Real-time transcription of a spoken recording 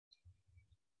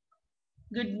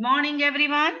Good morning,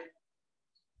 everyone.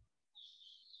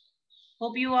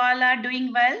 Hope you all are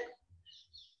doing well.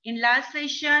 In last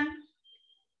session,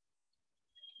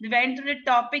 we went through the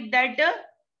topic that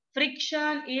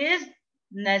friction is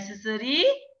necessary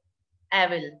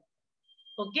evil.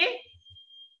 Okay?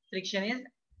 Friction is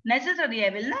necessary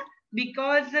evil, na?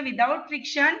 Because without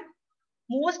friction,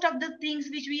 most of the things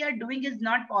which we are doing is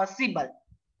not possible.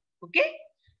 Okay?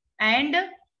 And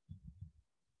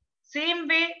same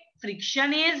way,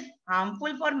 friction is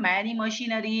harmful for many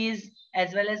machineries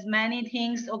as well as many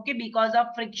things. Okay, because of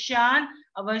friction,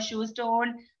 our shoes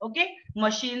torn. Okay,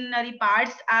 machinery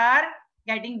parts are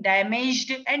getting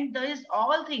damaged, and these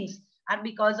all things are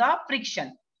because of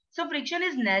friction. So friction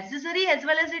is necessary as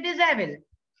well as it is evil.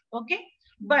 Okay,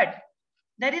 but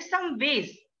there is some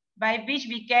ways by which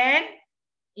we can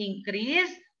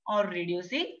increase or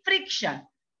reducing friction.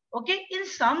 Okay, in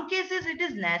some cases it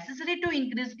is necessary to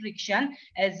increase friction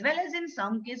as well as in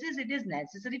some cases it is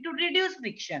necessary to reduce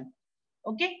friction.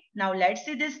 Okay, now let's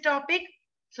see this topic.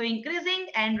 So increasing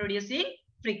and reducing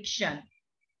friction.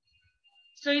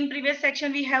 So in previous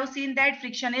section we have seen that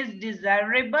friction is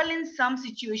desirable in some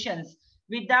situations.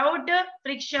 Without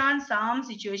friction, some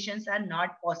situations are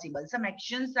not possible. Some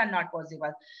actions are not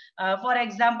possible. For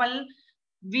example,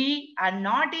 we are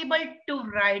not able to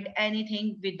ride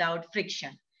anything without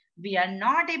friction. We are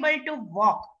not able to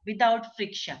walk without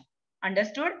friction.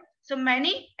 Understood? So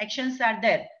many actions are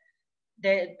there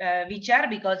which are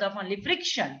because of only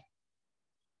friction.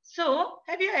 So,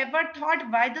 have you ever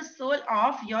thought why the sole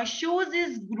of your shoes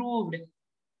is grooved?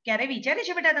 ક્યારે વિચાર્યું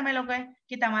છે બેટા તમે લોકોએ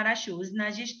કે તમારા shoes ના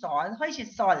જે સોલ હોય છે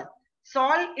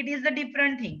સોલ it is a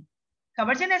different thing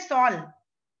ખબર છે ને સોલ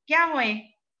ક્યાં હોય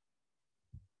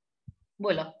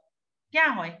બોલો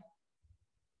ક્યાં હોય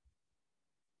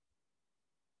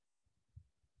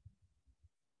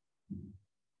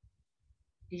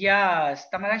યસ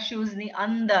તમારા શૂઝ ની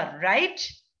અંદર રાઈટ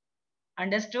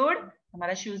અંડરસ્ટુડ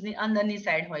તમારા શૂઝ ની અંદરની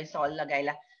સાઈડ હોય સોલ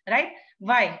લગાયેલા right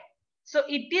Y so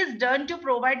it is done to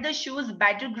provide the shoes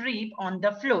better grip on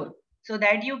the floor so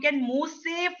that you can move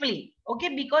safely. Okay,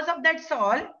 because of that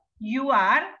sole, you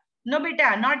are no beta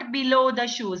not below the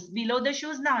shoes. Below the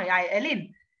shoes na hoy, Ellen.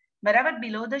 બરાબર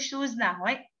below the shoes na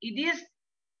hoy. It is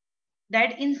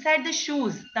that inside the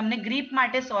shoes તમને grip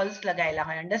માટે soles લગાયેલા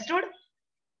હોય. Understood?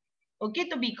 Okay,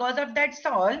 so because of that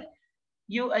sole,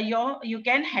 you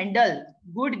can handle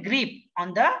good grip on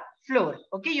the floor.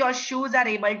 Okay, your shoes are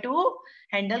able to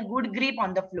handle good grip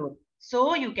on the floor, so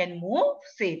you can move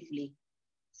safely.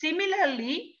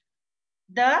 Similarly,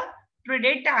 the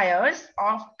treaded tires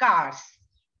of cars,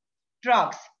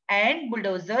 trucks and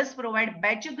bulldozers provide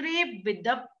better grip with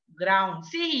the ground.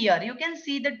 See here, you can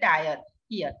see the tire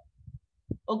here.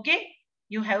 Okay,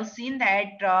 you have seen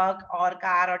that truck or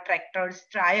car or tractor's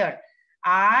tire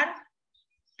are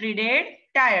treaded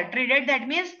tire. Treaded that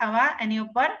means આવા એની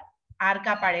ઉપર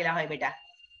આરકા પાડેલા હોય બેટા.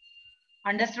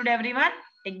 Understood everyone?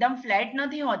 એકદમ flat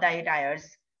નથી હોતા એ tires.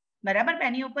 બરાબર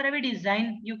એની ઉપર હવે design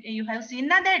you have seen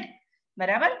na that.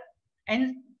 બરાબર and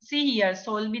see here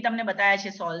sole બી તમને બતાયા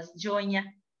છે soles જો અહીંયા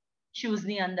shoes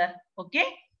ની અંદર. Okay,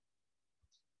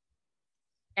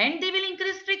 and they will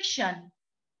increase friction.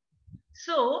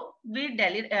 So we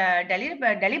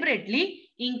deliberately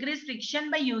increase friction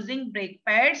by using brake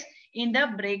pads in the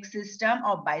brake system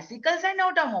of bicycles and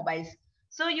automobiles.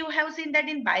 So you have seen that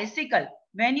in bicycle,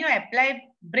 when you apply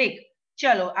brake,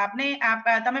 ચલો આપને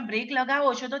તમે break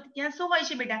લગાવો છો તો ત્યાં શું હોય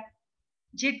છે બેટા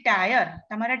જે ટાયર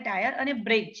તમારા ટાયર અને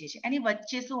બ્રેક જે છે એની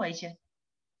વચ્ચે શું હોય છે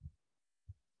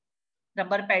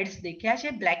રબર પેડ્સ દેખ્યા છે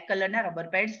બ્લેક કલરના રબર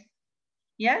પેડ્સ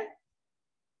યાર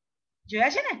જોયા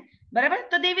છે ને બરાબર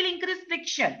તો they will increase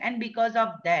friction and because of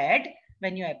that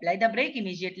when you apply the brake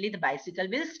immediately the bicycle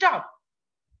will stop.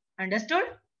 Understood?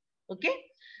 Okay,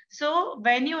 so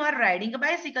when you are riding a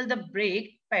bicycle the brake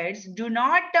pads do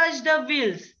not touch the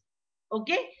wheels.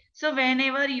 Okay, so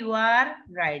whenever you are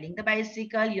riding the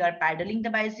bicycle, you are pedaling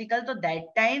the bicycle, so that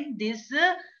time this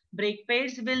brake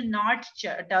pads will not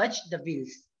touch the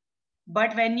wheels.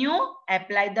 But when you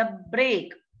apply the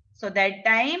brake, so that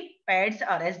time pads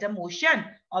arrest the motion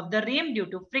of the rim due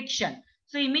to friction.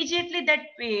 So immediately that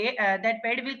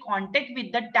pad will contact with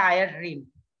the tire rim.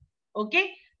 Okay,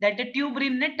 that the tube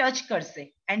rim ne touch karse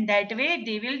and that way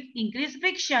they will increase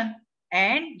friction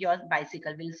and your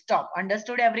bicycle will stop.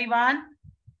 Understood everyone?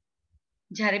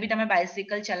 જ્યારે બી તમે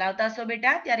bicycle ચલાવતા હશો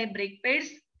બેટા ત્યારે brake pads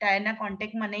ટાયરના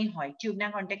કોન્ટેક્ટમાં નહીં હોય ટ્યુબના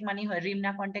કોન્ટેક્ટમાં નહીં હોય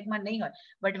રિમના કોન્ટેક્ટમાં નહીં હોય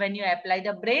but when you apply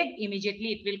the brake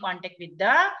immediately it will contact with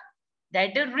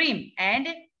that rim and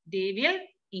they will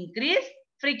increase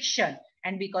friction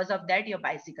and because of that your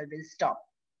bicycle will stop.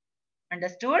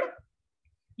 Understood?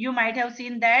 You might have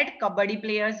seen that kabaddi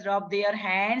players rub their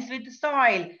hands with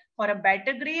soil for a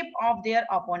better grip of their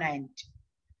opponent.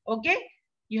 Okay,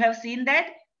 you have seen that.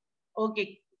 Okay,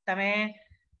 તમે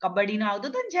કબડ્ડી નો આવતું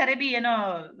હતું ને જ્યારે બી એનો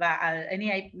એની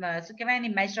શું કહેવાય એની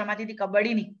match રમાતી હતી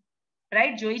કબડ્ડીની,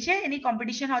 રાઈટ? જોઈ છે એની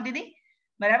કોમ્પિટિશન હોતી હતી,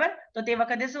 બરાબર? તો તે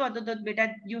વખતે શું હતું? તો બેટા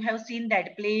you have seen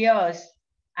that players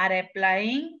are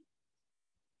applying,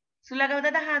 શું લગાવતા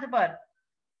હતા હાથ પર?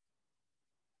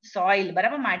 soil,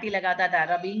 બરાબર? માટી લગાવતા હતા,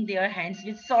 rubbing their hands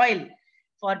with soil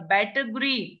for better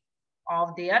grip of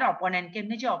their opponent, કે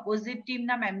એમને જે ઓપોઝિટ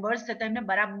ટીમના મેમ્બર્સ છે તેમને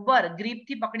બરાબર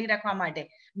ગ્રીપથી પકડી રાખવા માટે,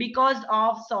 because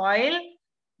of soil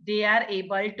they are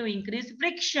able to increase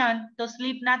friction, તો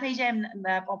સ્લીપ ના થઈ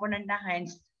જાય ઓપોનન્ટના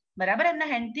હેન્ડ્સ, બરાબર? એમના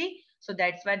હેન્ડથી, so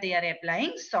that's why they are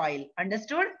applying soil.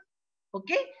 Understood?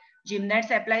 Okay,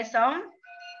 gymnasts apply some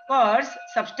coarse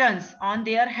substance on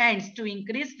their hands to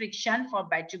increase friction for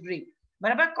better grip.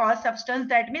 બરાબર? coarse substance,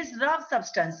 that means rough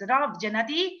substance, rough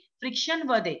જેનાથી friction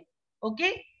વધે.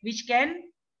 Okay, which can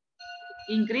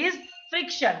increase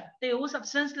friction. તો એવું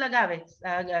substance લગાવે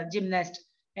gymnast,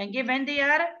 કારણ કે when they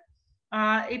are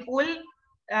એ પુલ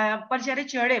પર જ્યારે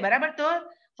ચડે, બરાબર? તો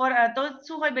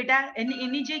શું હોય બેટા?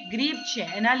 એની જે ગ્રીપ છે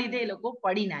એના લીધે એ લોકો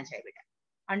પડી ના જાય બેટા.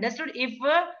 Understood? If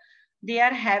they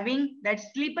are having that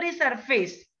slippery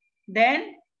surface, then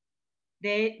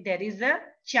there is a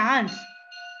chance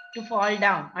to fall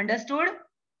down. Understood?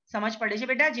 સમજ પડે છે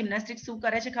બેટા? જિમ્નાસ્ટિક્સ શું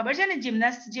કરે છે ખબર છે ને?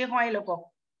 જિમ્નાસ્ટ જે હોય એ લોકો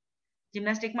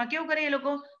જિમ્નાસ્ટિકમાં કેવું કરે એ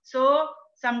લોકો? So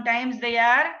sometimes they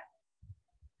are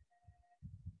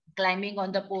climbing on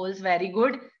the poles. Very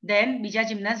good. Then બીજા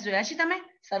જિમ્નાસ્ટ જોયા છે તમે?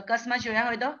 સર્કસમાં જોયા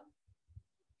હોય તો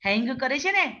હેંગ કરે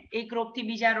છે ને એક રોપ થી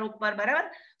બીજા રોપ પર, બરાબર?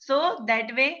 So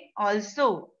that way also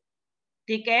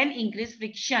they can increase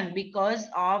friction because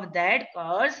of that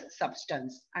coarse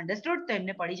substance. Understood? તો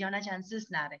એમને પડી જવાના ચાન્સીસ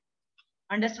ના રહે.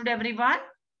 Understood everyone?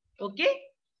 Okay.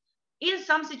 In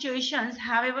some situations,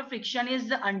 however, friction is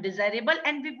undesirable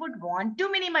and we would want to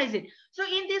minimize it. So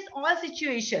in this all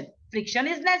situation, friction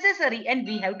is necessary and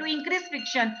we have to increase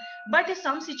friction. But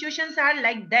some situations are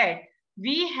like that,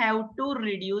 we have to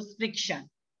reduce friction.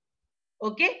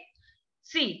 Okay.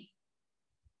 See,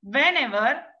 whenever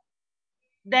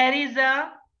there is a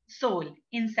sole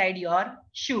inside your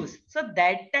shoes, so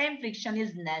that time friction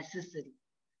is necessary.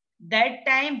 That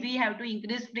time we have to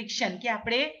increase friction કે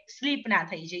આપણે slip ના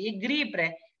થઈ જઈએ, grip રહે,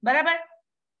 બરાબર?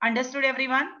 Understood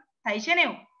everyone? થાય છે ને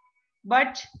એવું?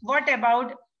 But what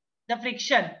about the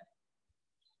friction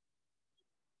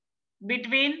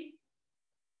between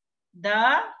the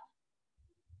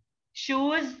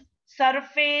shoes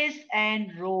surface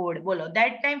and road? બોલો,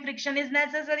 that time friction is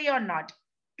necessary or not?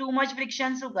 Too much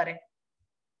friction શું કરે?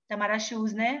 તમારા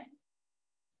shoes ને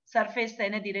સરફેસ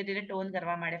થઈને ધીરે ધીરે ટોન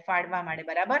કરવા માંડે, ફાડવા માંડે,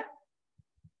 બરાબર?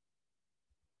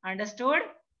 Understood?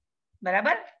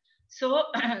 બરાબર? So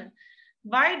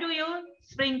why do you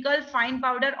sprinkle fine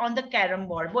powder on the carom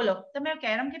board? બોલો, તમે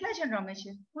કેરમ કેટલા જણ રમે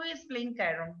છે? Who is playing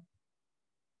carom?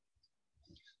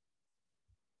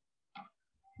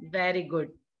 Very good.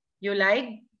 You like?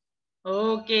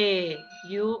 Okay,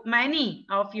 you, many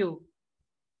of you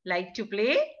like to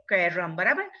play carom,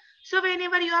 બરાબર? So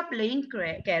whenever you are playing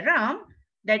carom,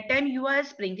 that time you are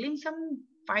sprinkling some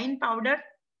fine powder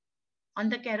on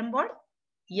the carom board?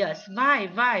 Yes.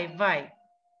 Why?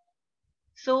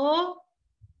 So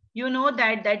you know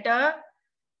that a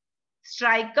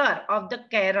striker of the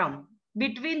carom,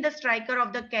 between the striker of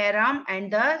the carom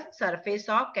and the surface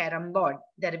of carom board,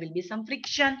 there will be some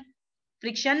friction.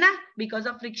 Na? Because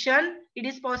of friction, it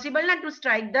is possible not to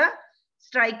strike the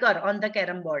striker on the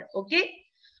carom board. Okay.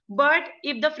 But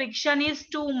if the friction is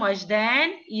too much,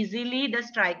 then easily the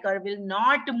striker will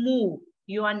not move.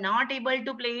 You are not able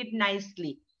to play it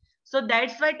nicely. So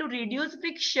that's why to reduce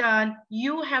friction,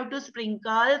 you have to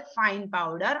sprinkle fine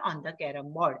powder on the carom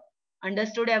board.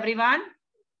 Understood everyone?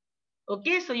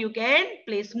 Okay, so you can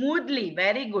play smoothly.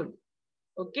 Very good.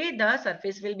 Okay, the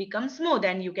surface will become smooth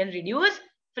and you can reduce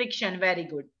friction. Very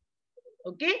good.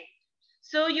 Okay.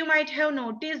 So you might have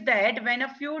noticed that when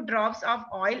a few drops of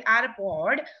oil are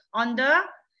poured on the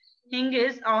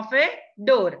hinges of a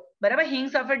door, બરાબર?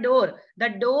 hinges of a door, the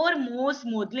door moves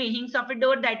smoothly. hinges of a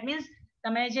door, that means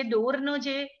તમે જે door નો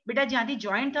જે બેટા જ્યાંથી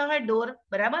joint થવા door,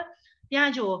 બરાબર? ત્યાં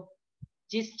જુઓ,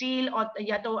 જે સ્ટીલ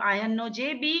યા તો આયર્ન નો જે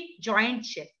બી જોઈન્ટ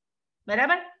છે,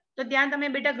 બરાબર? તો ત્યાં તમે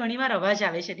બેટા ઘણીવાર અવાજ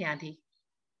આવે છે ત્યાંથી.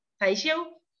 થાય છે એવું?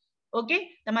 ઓકે,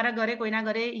 તમારા ઘરે કોઈના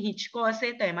ઘરે હિંચકો હશે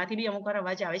તો એમાંથી બી અમુક વાર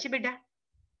અવાજ આવે છે બેટા,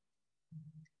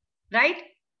 right?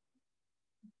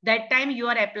 That time you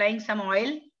are applying some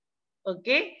oil.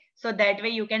 Okay, so that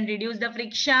way you can reduce the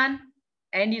friction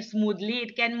and smoothly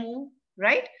it can move,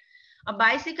 right? A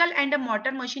bicycle and a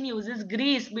motor machine uses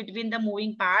grease between the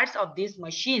moving parts of these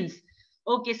machines.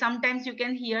 Okay, sometimes you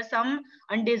can hear some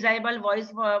undesirable voice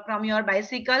from your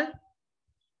bicycle.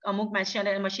 અમુક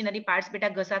machinery parts બેટા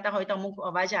ઘસાતા હોય તો અમુક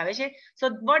અવાજ આવે છે. So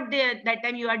what that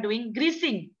time you are doing?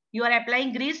 Greasing. You are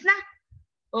applying grease na?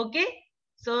 Okay.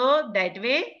 So that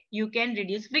way you can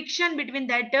reduce friction between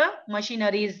that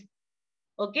machineries.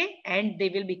 Okay, and they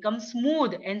will become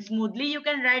smooth, and smoothly you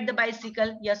can ride the bicycle.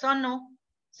 Yes or no?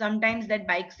 Sometimes that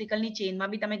bicycle ni chain ma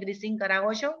bhi tame greasing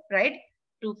karavo છો, right?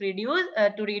 To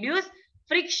reduce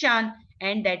friction,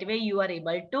 and that way you are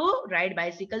able to ride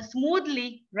bicycle smoothly,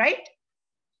 right?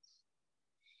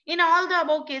 In all the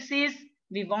above cases,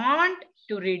 we want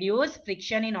to reduce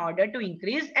friction in order to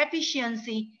increase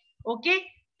efficiency. Okay,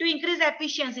 to increase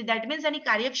efficiency, that means any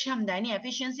કાર્યક્ષમતા, any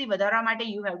efficiency વધારવા માટે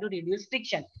you have to reduce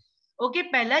friction. Okay,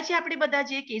 પહેલા જે આપણે બધા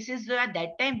જે cases જોયા,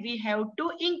 that time we have to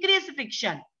increase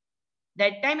friction.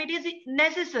 That time it is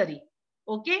necessary.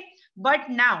 Okay, but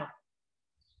now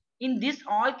in this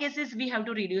all cases we have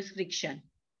to reduce friction.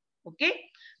 Okay,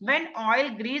 when oil,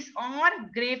 grease or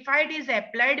graphite is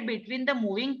applied between the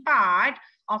moving part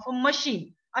of a machine,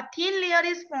 a thin layer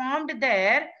is formed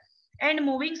there and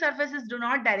moving surfaces do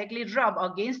not directly rub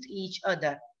against each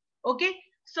other. Okay,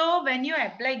 so when you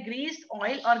apply grease,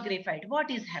 oil or graphite, what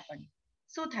is happening?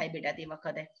 શું થાય બેટા તે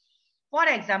વખતે? For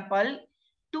example,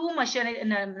 two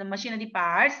machinery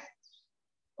parts,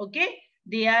 okay,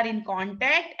 they are in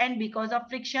contact, and because of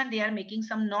friction they are making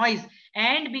some noise,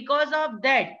 and because of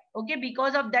that, okay,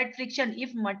 because of that friction, if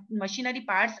machinery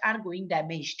parts are going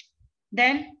damaged,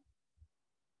 then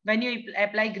when you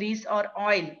apply grease or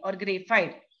oil or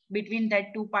graphite between that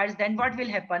two parts, then what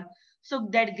will happen? So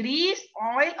that grease,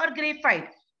 oil or graphite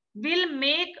will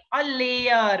make a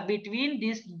layer between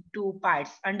these two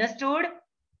parts. Understood?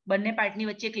 બંને પાર્ટની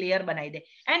વચ્ચે એક layer બનાવી દે,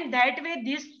 and that way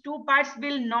these two parts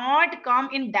will not come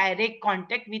in direct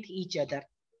contact with each other.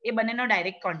 એ બંનેનો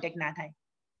direct contact ના થાય.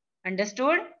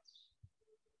 Understood?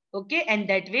 Okay, and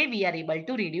that way we are able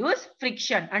to reduce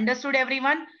friction. Understood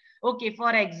everyone? Okay,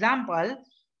 for example,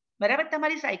 બરાબર,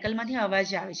 તમારી સાયકલમાંથી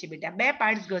અવાજ આવે છે બેટા, બે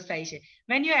પાર્ટ્સ ઘસાય છે.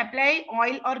 When you apply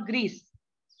oil or grease,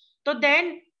 so then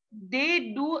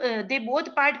they both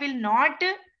part will not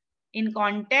in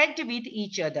contact with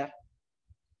each other.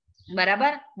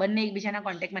 બરાબર, બંને એકબીજાના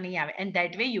કોન્ટેક્ટમાં નહીં આવે, and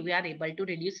that way you are able to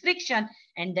reduce friction,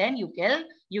 and then you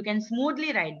can smoothly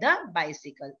ride the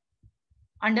bicycle.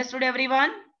 Understood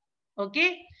everyone? Okay,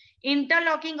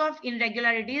 interlocking of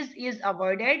irregularities is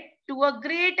avoided to a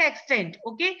great extent.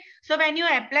 Okay, so when you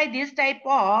apply this type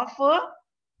of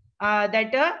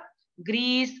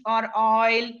grease or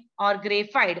oil or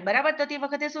graphite, બરાબર, તો તે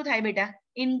વખતે શું થાય બેટા?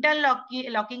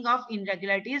 Interlocking of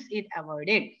irregularities is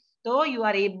avoided. So you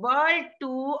are able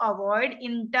to avoid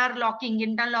interlocking.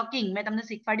 મેં તમને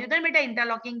શીખવાડ્યું હતું ને બેટા,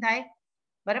 interlocking થાય,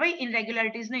 બરાબર,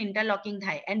 irregularities નો interlocking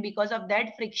થાય, and because of that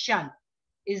friction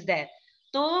is there,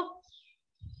 so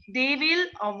they will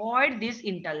avoid this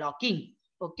interlocking.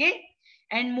 Okay,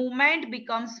 and movement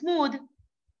becomes smooth.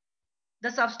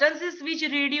 The substances which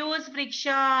reduce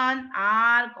friction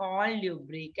are called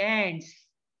lubricants.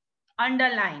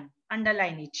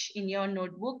 Underline it in your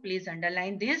notebook. Please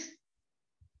underline this.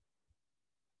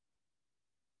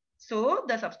 So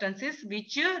the substances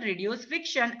which reduce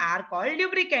friction are called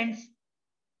lubricants.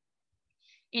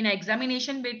 In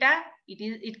examination beta,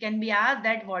 it can be asked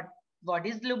that what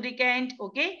is lubricant?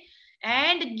 Okay,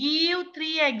 and give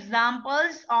 3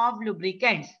 examples of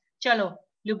lubricants. चलो,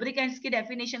 lubricants की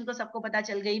definition को सबको पता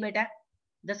चल गई बेटा.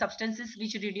 The substances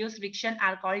which reduce friction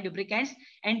are called lubricants,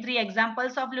 and 3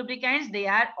 examples of lubricants, they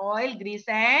are oil, grease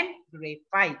and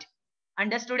graphite.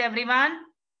 Understood everyone?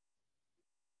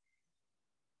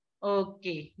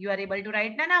 Okay, you are able to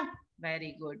write now?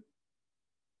 Very good.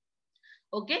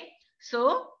 Okay, so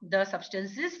the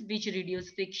substances which reduce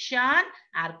friction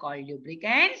are called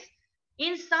lubricants.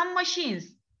 In some machines,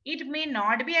 it may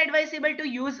not be advisable to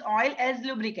use oil as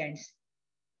lubricants.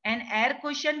 An air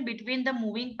cushion between the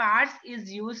moving parts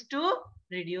is used to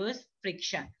reduce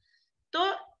friction.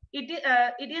 So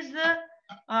it is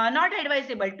not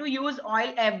advisable to use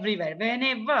oil everywhere.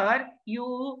 Whenever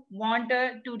you want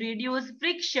to reduce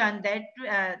friction,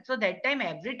 so that time,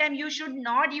 every time you should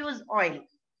not use oil.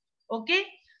 Okay,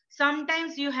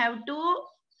 sometimes you have to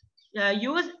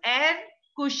use air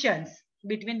cushions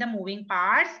between the moving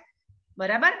parts,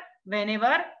 બરાબર,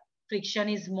 whenever friction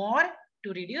is more.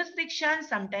 To reduce friction,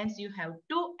 sometimes you have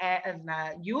to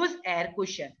use air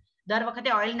cushion. દર વખતે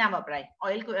oil ના વપરાય,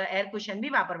 air cushion બી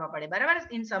વાપરવા પડે, બરાબર,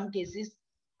 in some cases.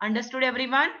 Understood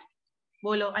everyone?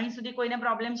 બોલો, અહીં સુધી કોઈને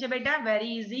problem છે બેટા? Very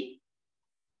easy.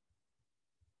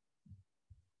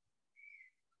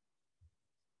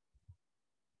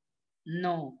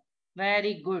 No.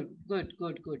 Very good. Good.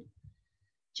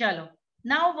 Chalo.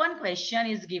 Now one question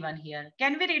is given here.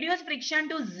 Can we reduce friction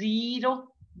to zero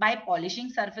by polishing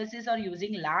surfaces or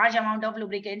using large amount of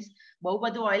lubricants? બહુ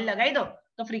બધું oil લગાઈ દો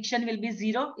તો friction will be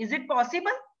zero. Is it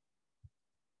possible?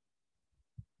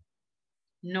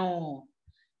 No.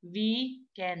 We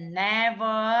can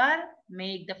never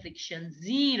make the friction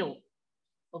zero.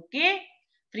 Okay?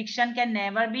 Friction can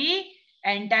never be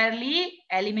entirely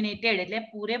eliminated. એટલે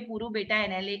પૂરેપૂરું બેટા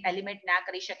એને eliminate ના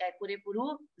કરી શકાય, પૂરેપૂરું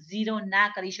ઝીરો ના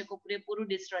કરી શકો, પૂરેપૂરું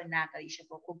ડિસ્ટ્રોય ના કરી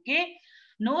શકો. Okay,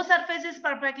 no surface is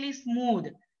perfectly smooth.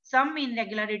 Some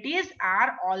irregularities are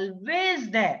always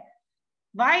there.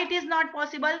 Why it is not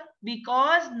possible?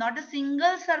 Because not a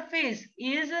single surface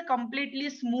is completely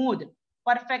smooth,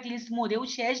 perfectly smooth. એવું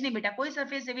છે જ નહીં બેટા, કોઈ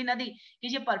surface એવી નથી કે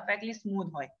જે perfectly smooth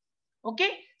હોય.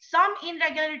 Okay, some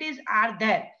irregularities are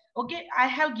there. Okay, I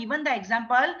have given the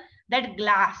example that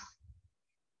glass.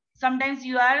 Sometimes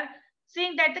you are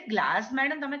seeing that the glass,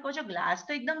 madam, તમે કહો છો glass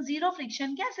તો એકદમ zero friction,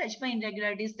 ક્યાં સહેજ પણ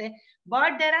irregularities છે,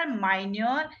 but there are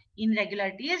minor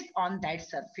irregularities on that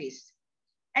surface,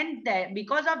 and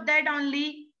because of that only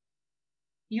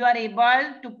you are able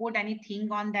to put anything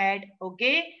on that.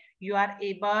 Okay, you are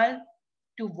able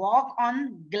to walk on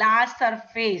glass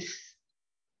surface,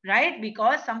 right?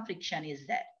 Because some friction is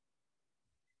there.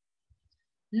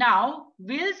 Now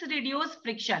wheels reduce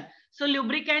friction. So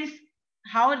lubricants,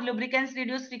 how lubricants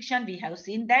reduce friction, we have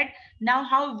seen that. Now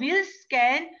how wheels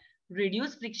can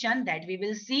reduce friction, that we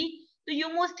will see. So you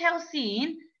must have seen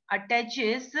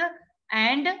attaches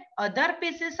and other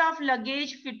pieces of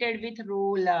luggage fitted with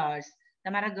rollers.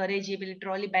 તમારા ઘરે જે પેલી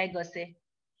trolley bag હશે,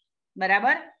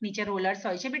 બરાબર, નીચે rollers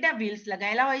હોય છે બેટા, wheels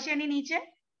લગાયેલા હોય છે એની નીચે.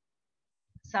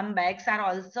 Some bags are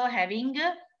also having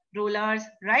rollers,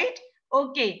 right?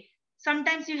 Okay,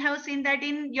 sometimes you have seen that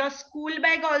in your school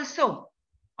bag also.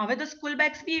 હવે તો school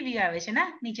bags બી આવે છે ને,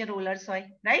 નીચે rollers હોય,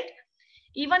 right?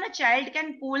 Even a child can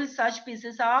pull such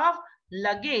pieces of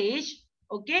luggage.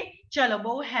 Okay, chalo,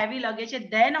 બહુ heavy luggage,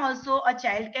 then also a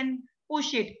child can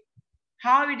push it.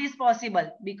 How it is possible?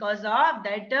 Because of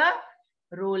that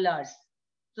rollers.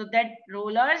 So that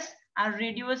rollers are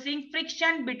reducing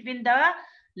friction between the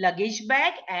luggage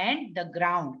bag and the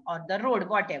ground or the road,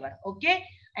 whatever. Okay,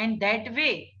 and that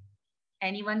way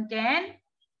anyone can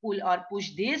pull or push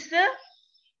this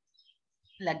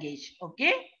luggage.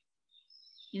 Okay,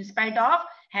 in spite of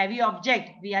heavy object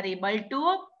we are able to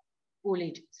pull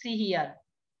it. See here,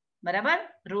 barabar,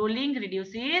 rolling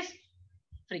reduces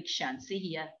friction. See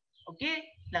here. Okay,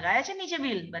 લગાયા છે નીચે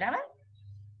wheel, બરાબર.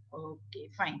 Okay,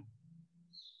 fine.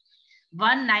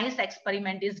 One nice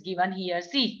experiment is given here.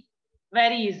 See,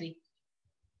 very easy.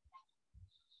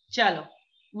 Chalo,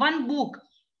 one book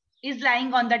is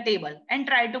lying on the table and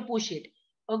try to push it.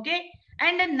 Okay,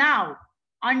 and now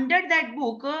under that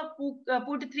book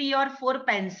put 3 or 4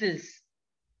 pencils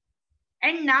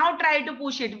and now try to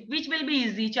push it. Which will be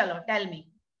easy? Chalo, tell me.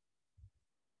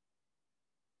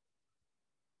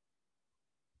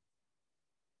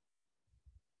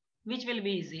 Which will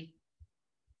be easy?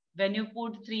 When you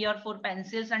put 3 or 4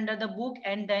 pencils under the book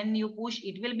and then you push,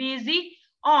 it will be easy,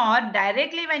 or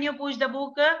directly when you push the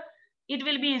book it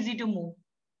will be easy to move?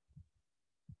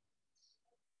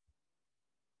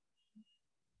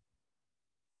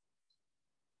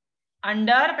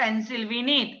 Under pencil,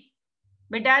 Vineet.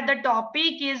 Beta, the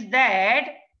topic is that,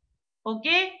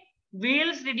 okay,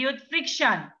 wheels reduce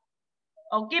friction.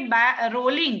 Okay, by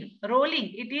rolling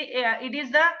it is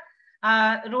the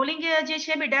rolling જે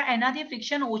છે બેટા એનાથી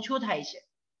friction ઓછું થાય છે,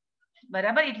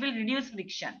 બરાબર. It will reduce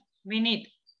friction. Vineet,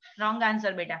 wrong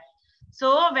answer beta. So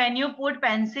when you put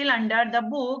pencil under the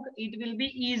book, it will be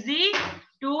easy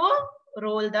to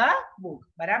roll the book,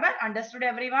 barabar. Understood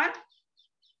everyone?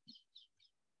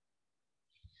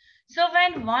 So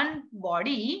when one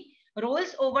body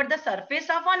rolls over the surface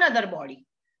of another body,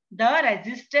 the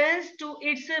resistance to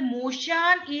its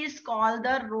motion is called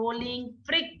the rolling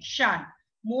friction.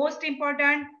 Most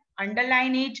important,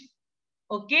 underline it.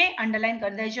 Okay, underline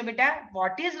kar dejo beta.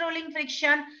 What is rolling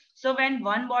friction? So when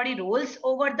one body rolls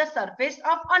over the surface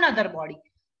of another body.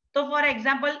 So for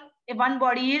example, if one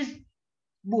body is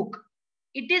book,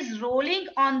 it is rolling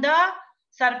on the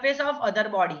surface of other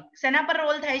body. સેના પર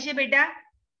role થાય છે બેટા?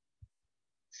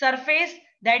 Surface,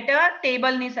 that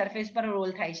table ni surface પર role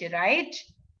થાય છે, right?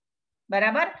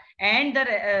 બરાબર. And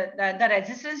the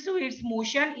resistance to its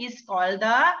motion is called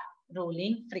the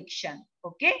rolling friction.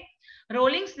 Okay,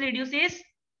 rolling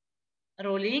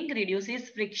reduces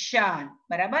friction,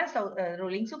 બરાબર. So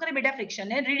rolling શું કરે બેટા? friction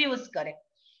ને reduce કરે.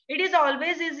 It is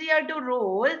always easier to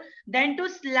roll than to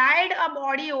slide a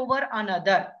body over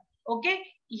another. Okay,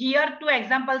 here 2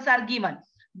 examples are given.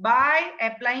 By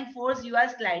applying force you are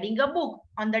sliding a book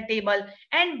on the table,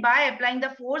 and by applying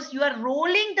the force you are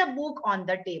rolling the book on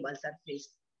the table surface.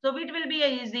 So it will be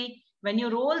easy. When you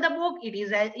roll the book it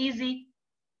is as easy.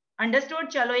 Understood?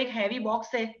 चलो एक heavy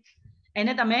box है,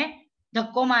 એને તમે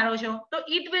ધક્કો મારો છો તો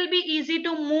it will be easy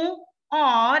to move.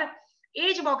 or એ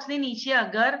જ box ની નીચે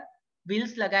અગર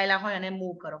wheels લગાયેલા હોય અને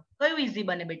move કરો, કયું easy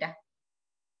બને બેટા?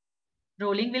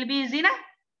 Rolling will be easy na,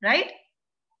 right?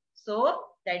 So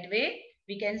that way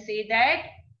we can say that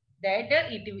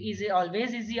it is always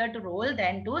easier to roll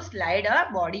than to slide a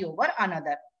body over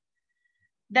another.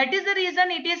 That is the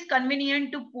reason it is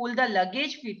convenient to pull the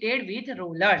luggage fitted with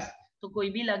rollers. तो कोई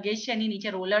भी luggage છે એની નીચે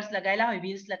rollers લગાયેલા હોય,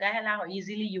 wheels લગાયેલા હોય,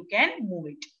 easily you can move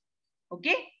it.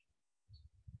 Okay,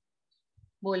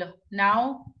 બોલો. Now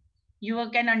you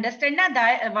can understand na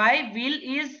that why wheel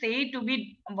is said to be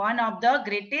one of the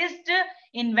greatest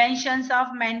inventions of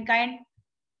mankind.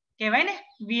 કહેવાય ને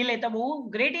wheel એ તો બહુ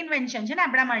great invention છે ને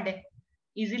આપણા માટે.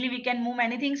 Easily we can move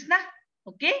many things na.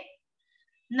 Okay,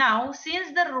 now since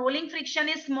the rolling friction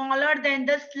is smaller than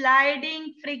the sliding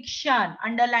friction,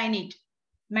 underline it.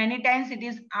 Many times it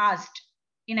is asked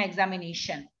in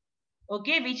examination.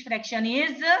 Okay, which fraction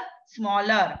is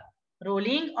smaller,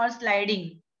 rolling or sliding?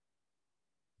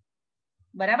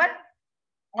 બરાબર?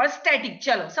 or static?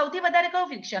 ચલો સૌથી વધારે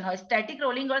કયું friction હોય, static,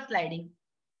 rolling or sliding?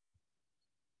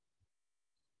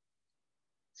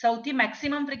 સૌથી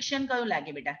maximum friction કયું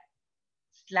લાગે બેટા?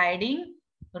 sliding,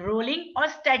 rolling or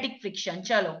static friction?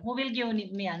 ચલો, who will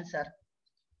give me answer?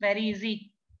 Very easy.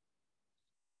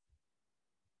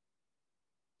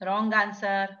 Wrong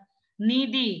answer.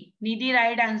 Needy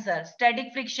right answer. Static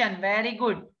friction. Very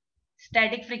good.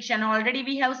 Static friction. Already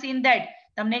we have seen that.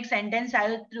 તમને એક sentence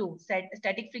આવ્યું through.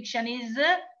 Static friction is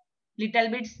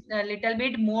little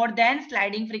bit more than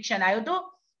sliding friction. આવ્યું હતું.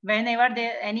 Whenever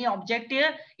any object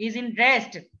is in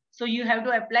rest, so you have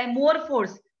to apply more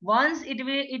force. Once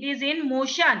it is in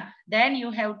motion, then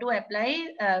you have to apply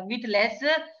with less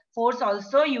force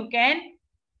also. You can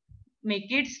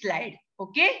make it slide.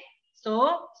 Okay. So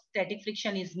static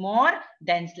friction is more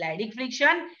than sliding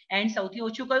friction, and સૌથી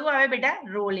ઓછું કયું આવે બેટા?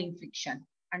 rolling friction.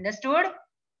 Understood?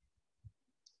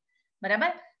 બરાબર?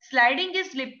 Sliding is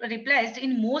replaced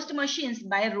in most machines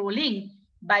by rolling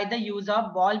by the use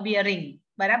of ball bearing.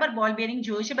 બરાબર? ball bearing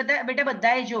જોયું છે બેટા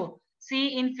બધાએ જો. See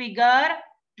in figure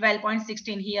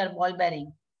 12.16 here ball bearing.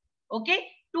 Okay,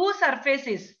 two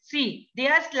surfaces, see they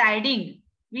are sliding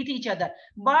with each other,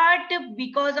 but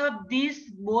because of this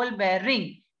ball bearing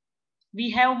we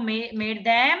have made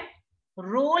them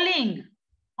rolling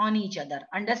on each other.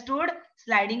 Understood?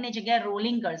 Sliding ને જગ્યાએ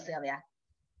rolling કરશે હવે આ.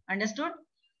 Understood?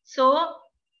 So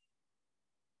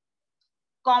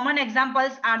common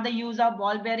examples are the use of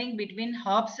ball bearing between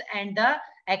hubs and the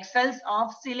axles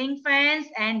of ceiling fans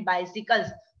and bicycles.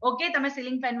 Okay, તમે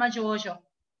ceiling fan માં જોવો છો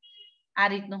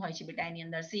આ રીતનું હોય છે બેટા એની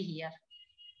અંદર. see here.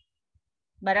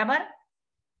 બરાબર?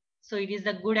 So it is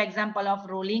the good example of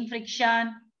rolling friction.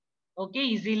 Okay,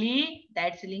 easily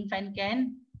that ceiling fan can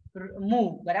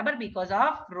move, barabar, because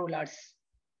of rollers,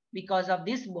 because of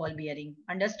this ball bearing.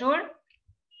 Understood?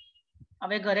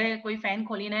 હવે ઘરે કોઈ ફેન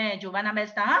ખોલીને જોવા ના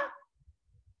બેસતા, હા?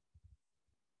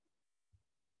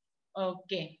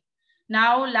 Okay,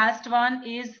 now last one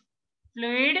is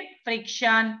fluid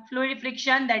friction. Fluid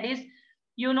friction, that is,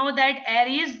 you know that air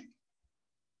is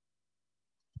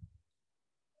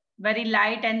very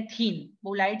light and thin.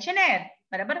 બહુ light છે ને air,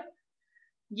 બરાબર?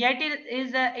 Yet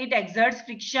it exerts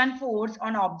friction force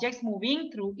on objects moving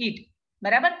through it.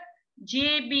 બરાબર?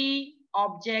 જે બી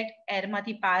object air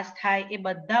માંથી pass થાય એ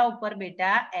બધા ઉપર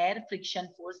બેટા air friction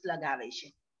force લગાવે છે.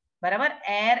 બરાબર?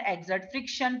 air exert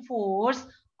friction force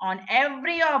on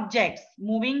every object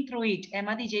moving through it.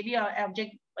 એમાંથી જે બી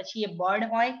object, પછી એ bird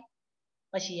હોય,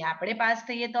 પછી આપણે પાસ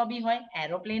થઈએ તો બી હોય,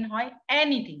 aeroplane હોય,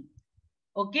 anything.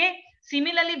 Okay,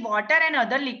 similarly water and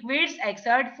other liquids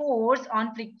exert force on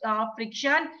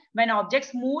friction when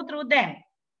objects move through them.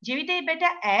 જેવી રીતે બેટા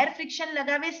air friction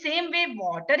લગાવે, same way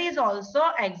water is also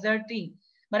exerting,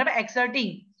 બરાબર,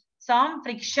 exerting some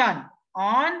friction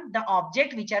on the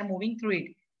object which are moving through it.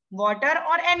 Water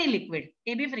or any liquid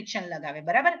A B friction લગાવે,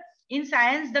 બરાબર. In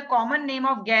science the common name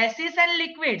of gases and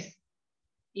liquids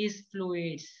is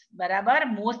fluids. બરાબર?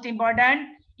 most important,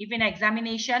 if in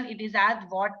examination it is asked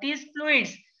what is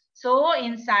fluids, so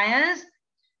in science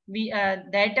we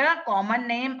that a common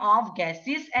name of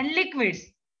gases and liquids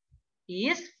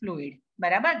is fluid.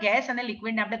 બરાબર? gas and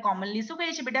liquid ને આપણે commonly શું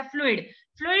કહીએ છીએ બેટા? fluid.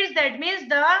 Fluids, that means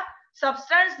the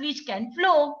substance which can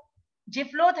flow, જે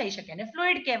flow થઈ શકે ને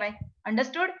fluid કહેવાય.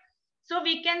 Understood? So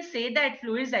we can say that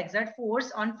fluids exert force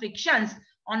on frictions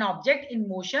on object in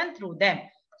motion through them.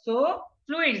 So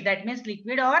fluids, that means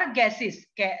liquid or gases,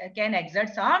 can exert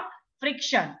some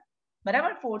friction,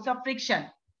 barabar, force of friction,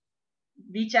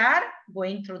 which are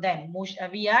going through them.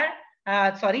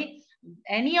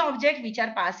 Any object which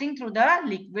are passing through the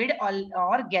liquid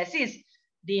or gases,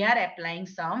 they are applying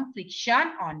some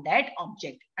friction on that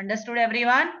object. Understood,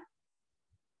 everyone?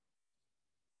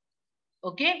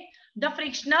 Okay. The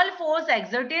frictional force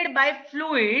exerted by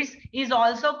fluids is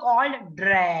also called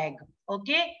drag.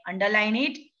 Okay. Underline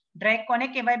it. Drag કોને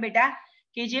કહેવાય બેટા?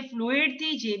 કે જે fluid થી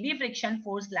જે બી friction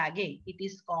force લાગે, it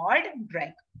is called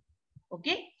drag.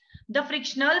 Okay. The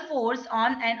frictional force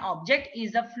on an object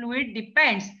is a fluid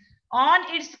depends on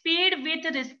its speed with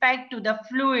respect to the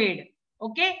fluid.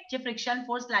 Okay. જે friction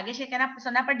force લાગે છે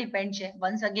શેના પર depend છે?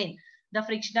 Once again, the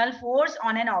frictional force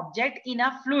on an object in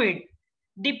a fluid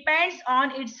depends on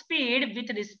its speed with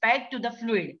respect to the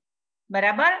fluid.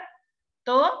 બરાબર?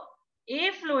 તો એ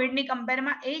fluid ની compare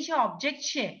માં એ જે object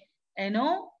છે એનો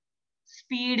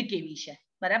speed કેવી છે?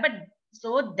 બરાબર? So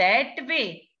that way,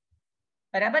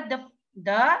 બરાબર,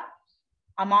 the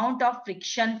amount of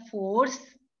friction force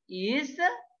is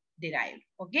derived.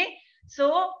 Okay. So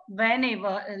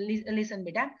whenever, listen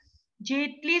beta,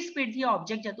 જેટલી સ્પીડ થી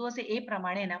ઓબ્જેક્ટ જતું હશે એ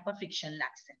પ્રમાણે એના પર ફ્રિક્શન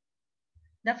લાગશે.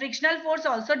 The frictional force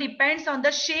also depends on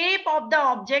the shape of the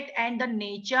object and the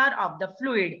nature of the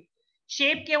fluid.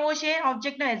 Shape કેવો છે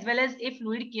object no as well as a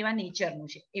fluid કેવા nature નું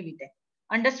છે એવી રીતે.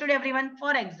 Understood, everyone?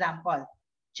 For example,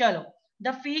 ચલો,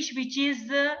 the fish which is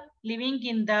living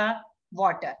in the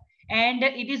water and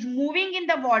it is moving in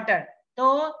the water, so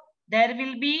there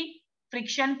will be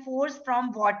friction force from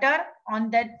water on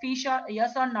that fish, or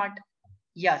yes or not?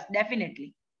 Yes, definitely.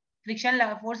 Friction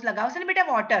force લગાવશે ને બેટા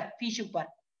water fish ઉપર,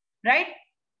 right?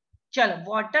 ચલો,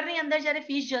 water ની અંદર જ્યારે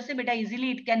fish જશે બેટા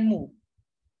easily it can move,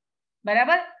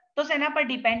 બરાબર? તો શેના પર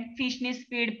ડિપેન્ડ? ફિશ ની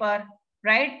સ્પીડ પર,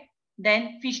 રાઈટ? દેન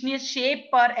ફિશ ની શેપ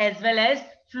પર એઝ વેલ એઝ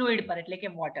ફ્લુઇડ પર, એટલે કે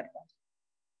વોટર પર.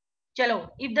 ચલો,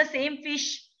 if the same fish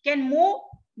can move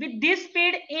with this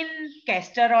speed in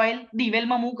castor oil,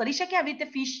 દિવેલમાં move કરી શકે આવી રીતે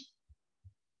ફિશ?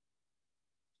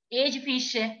 એ જ ફિશ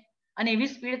છે અને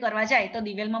એવી સ્પીડ કરવા જાય તો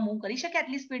દિવેલમાં મૂવ કરી શકે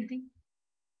આટલી સ્પીડથી?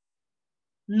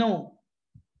 નો,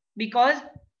 because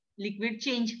liquid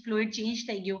change, fluid change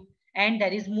થઈ ગયું and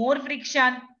there is more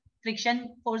friction, friction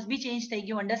force भी change થઈ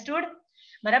ગયું. Understood?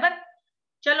 બરાબર?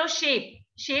 ચલો, shape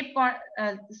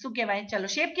શું કહેવાય? ચલો,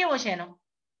 shape કેવો છે એનો?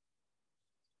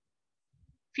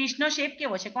 fish નો shape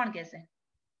કેવો છે કોણ કહેશે?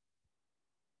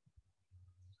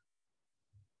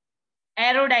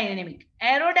 aerodynamic.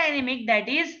 Aerodynamic, that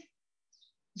is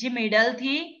જે મિડલ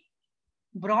થી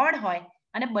બ્રોડ હોય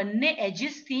અને બંને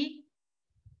એજીસ થી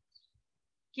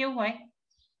કેવું હોય?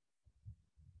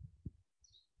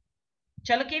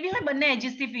 ચલો, કેવી હોય બંને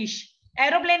એજીસ થી ફિશ?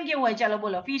 એરોપ્લેન કેવું હોય? ચલો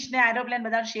બોલો, ફિશ ને એરોપ્લેન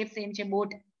બધા શેપ સેમ છે,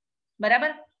 બોટ,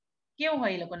 બરાબર? કેવું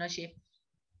હોય એ લોકોનો શેપ?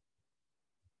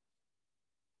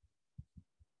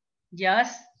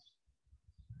 યસ,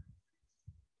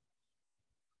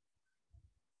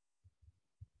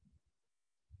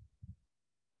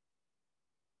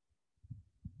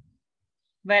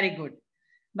 વેરી ગુડ,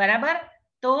 બરાબર?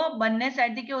 તો બંને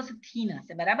સાઈડ થી કેવું હશે? થીન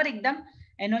હશે, બરાબર? એકદમ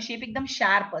એનો શેપ એકદમ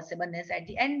શાર્પ હશે બંને સાઈડ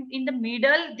થી, and in the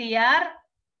middle they are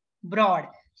broad.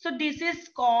 So this is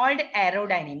called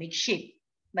aerodynamic shape.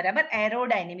 બરાબર?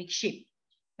 Aerodynamic shape.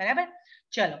 બરાબર?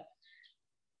 ચલો,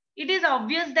 it is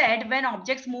obvious that when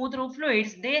objects move through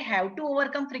fluids, they have to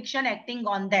overcome friction acting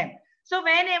on them. So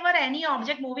whenever any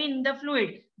object moving in the fluid,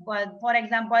 for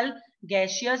example,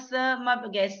 gaseous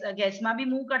gas માં બી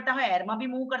move કરતા હોય, air માં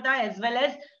બી move કરતા હોય, as well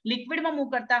as liquid માં move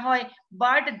કરતા હોય,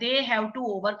 but they have to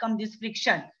overcome this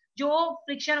friction. જો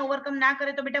friction overcome ના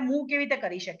કરે તો બેટા મૂવ કેવી રીતે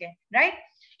કરી શકે, right?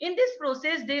 In this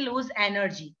process they lose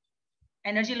energy.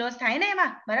 Energy loss થાય ને એમાં,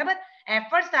 બરાબર?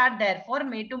 Efforts are therefore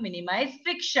made to minimize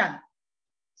friction.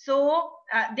 So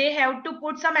they have to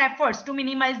put some efforts to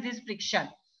minimize this friction.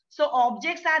 So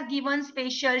objects are given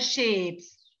special shapes.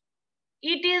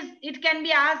 It can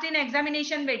be asked in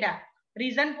examination beta.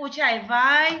 Reason પૂછાય,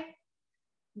 why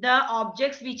the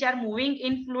objects which are moving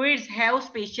in fluids have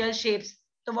special shapes?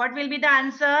 So what will be the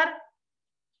answer?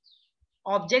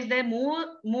 Objects that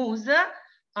moves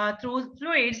through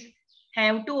fluids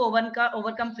have to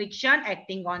overcome friction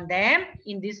acting on them.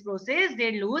 In this process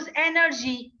they lose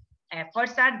energy.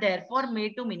 Efforts are therefore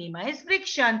made to minimize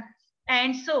friction,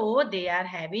 and so they are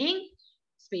having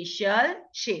special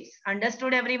shapes.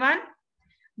 Understood, everyone?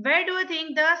 Where do you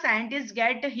think the scientists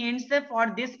get hints for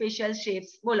these special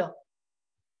shapes? બોલો,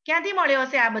 ક્યાંથી મળ્યો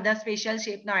હશે આ બધા special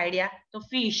શેપનો idea? તો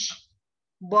fish,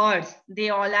 birds, they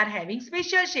all are having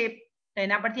special shape. તો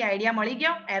એના પરથી આઈડિયા મળી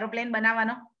ગયો એરોપ્લેન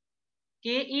બનાવવાનો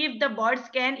કે if the birds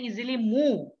can easily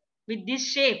move with this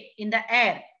shape in the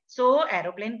air, So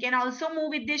aeroplane can also move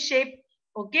with this shape.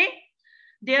 Okay,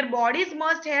 their bodies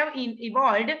must have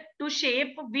evolved to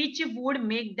shape which would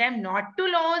make them not to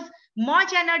lose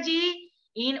much energy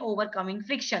in overcoming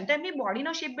friction. તો એમની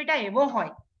બોડીનો shape બેટા એવો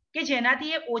હોય કે જેનાથી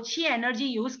એ ઓછી energy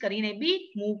use કરીને બી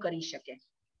move કરી શકે.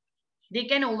 They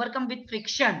can overcome with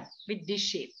friction with this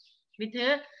shape with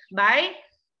by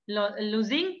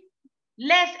losing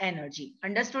less energy.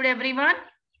 Understood everyone?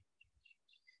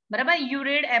 Barabar, you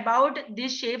read about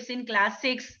these shapes in class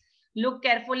 6. Look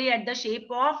carefully at the shape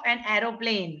of an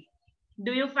aeroplane.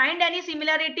 Do you find any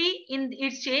similarity in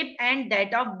its shape and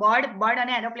that of bird? Bird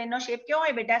and aeroplane no shape kyo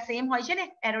hoy beta? Same hoy chhe ne,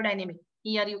 aerodynamic.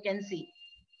 Here you can see.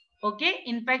 Okay,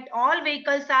 in fact all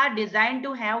vehicles are designed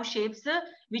to have shapes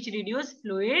which reduce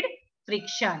fluid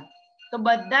friction. તો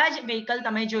બધા જ vehicle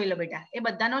તમે જોઈ લો બેટા, એ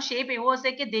બધાનો shape એવો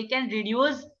હશે કે they can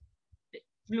reduce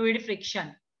fluid friction.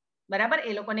 બરાબર,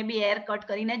 એ લોકોને બી એર કટ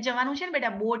કરીને જ જવાનું છે ને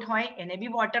બેટા. બોટ હોય એને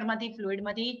બી વોટર માંથી ફ્લુઇડ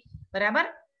માંથી બરાબર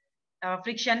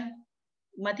ફ્રિક્શન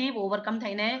માંથી ઓવરકમ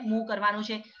થઈને મૂવ કરવાનું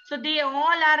છે. સો they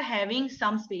all are having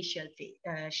some special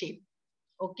shape.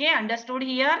 Okay, understood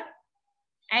here?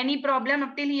 Any problem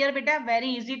up till here beta? Very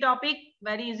easy topic,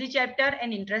 very easy chapter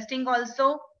and interesting also.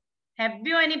 Have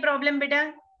you any problem beta?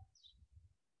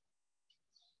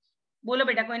 બોલો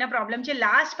બેટા, કોઈના problem છે?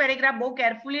 Last paragraph બહુ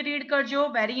carefully read કરજો,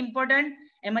 very important.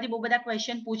 એમાંથી બહુ બધા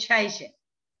question પૂછાય છે.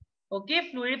 Okay,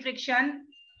 fluid friction,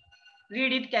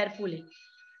 read it carefully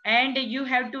and you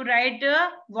have to write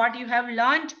what you have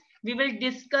learned. We will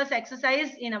discuss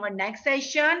exercise in our next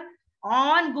session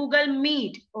on Google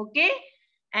Meet. Okay,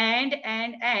 and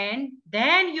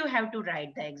then you have to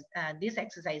write this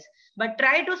exercise, but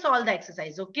try to solve the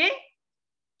exercise. Okay,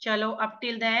 chalo, up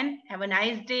till then have a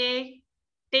nice day.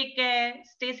 Take care,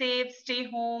 stay safe, stay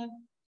home.